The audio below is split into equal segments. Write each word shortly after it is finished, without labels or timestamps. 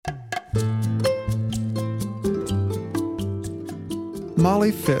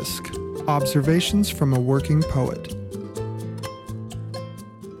Molly Fisk, Observations from a Working Poet.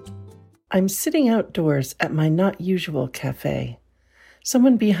 I'm sitting outdoors at my not usual cafe.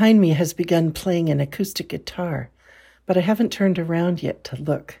 Someone behind me has begun playing an acoustic guitar, but I haven't turned around yet to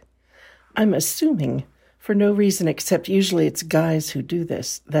look. I'm assuming, for no reason except usually it's guys who do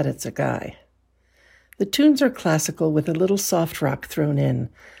this, that it's a guy. The tunes are classical with a little soft rock thrown in,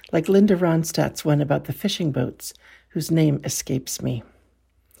 like Linda Ronstadt's one about the fishing boats, whose name escapes me.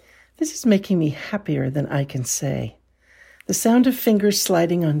 This is making me happier than I can say. The sound of fingers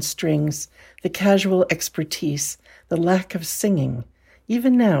sliding on strings, the casual expertise, the lack of singing,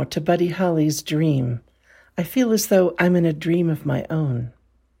 even now to Buddy Holly's Dream. I feel as though I'm in a dream of my own.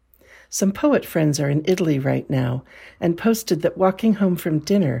 Some poet friends are in Italy right now and posted that walking home from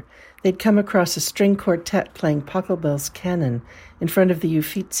dinner, they'd come across a string quartet playing Pachelbel's Canon in front of the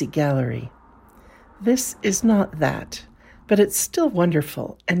Uffizi Gallery. This is not that, but it's still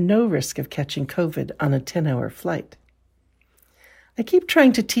wonderful and no risk of catching COVID on a 10-hour flight. I keep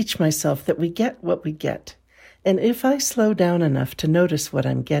trying to teach myself that we get what we get, and if I slow down enough to notice what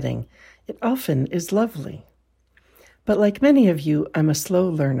I'm getting, it often is lovely. But like many of you, I'm a slow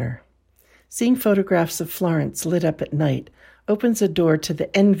learner. Seeing photographs of Florence lit up at night opens a door to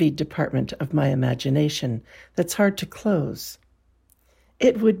the envied department of my imagination that's hard to close.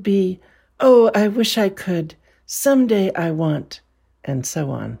 It would be, oh, I wish I could, someday I want, and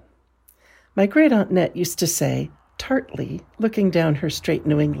so on. My great-aunt Nett used to say, tartly, looking down her straight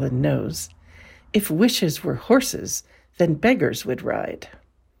New England nose, if wishes were horses, then beggars would ride.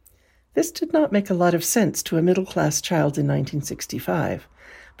 This did not make a lot of sense to a middle-class child in 1965,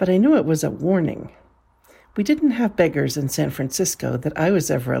 but I knew it was a warning. We didn't have beggars in San Francisco that I was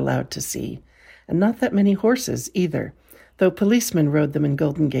ever allowed to see, and not that many horses either, though policemen rode them in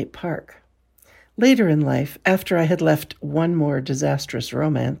Golden Gate Park. Later in life, after I had left one more disastrous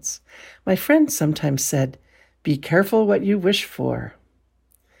romance, my friends sometimes said, "Be careful what you wish for."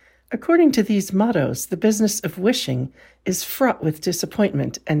 According to these mottos, the business of wishing is fraught with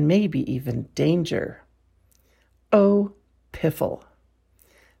disappointment and maybe even danger. Oh, piffle.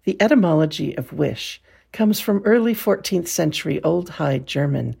 The etymology of wish comes from early 14th century Old High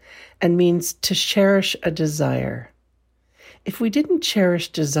German and means to cherish a desire. If we didn't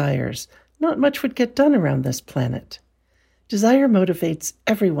cherish desires, not much would get done around this planet. Desire motivates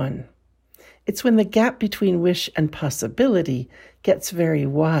everyone. It's when the gap between wish and possibility gets very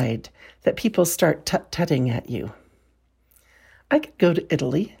wide that people start tut-tutting at you. I could go to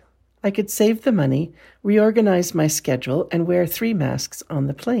Italy. I could save the money, reorganize my schedule, and wear 3 masks on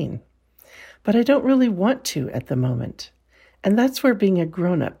the plane. But I don't really want to at the moment. And that's where being a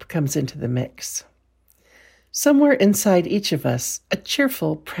grown-up comes into the mix. Somewhere inside each of us, a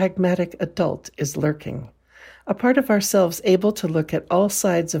cheerful, pragmatic adult is lurking. A part of ourselves able to look at all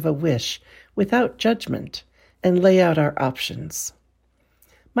sides of a wish without judgment and lay out our options.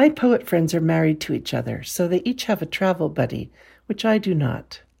 My poet friends are married to each other, so they each have a travel buddy, which I do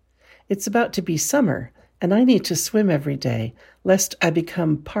not. It's about to be summer, and I need to swim every day, lest I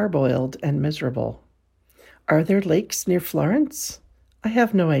become parboiled and miserable. Are there lakes near Florence? I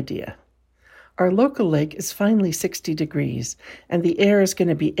have no idea. Our local lake is finally 60 degrees, and the air is going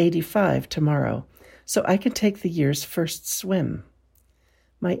to be 85 tomorrow, so I can take the year's first swim.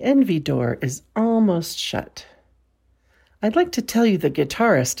 My envy door is almost shut. I'd like to tell you the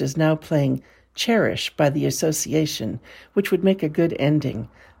guitarist is now playing Cherish by the Association, which would make a good ending,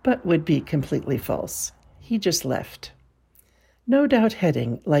 but would be completely false. He just left. No doubt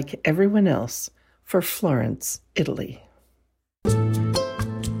heading, like everyone else, for Florence, Italy.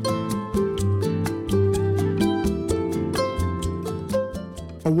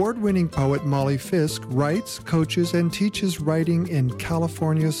 Award-winning poet Molly Fisk writes, coaches, and teaches writing in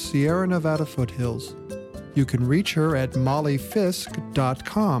California's Sierra Nevada foothills. You can reach her at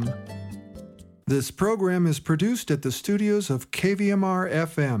mollyfisk.com. This program is produced at the studios of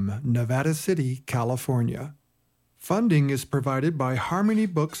KVMR-FM, Nevada City, California. Funding is provided by Harmony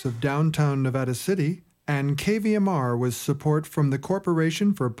Books of downtown Nevada City and KVMR with support from the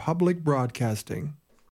Corporation for Public Broadcasting.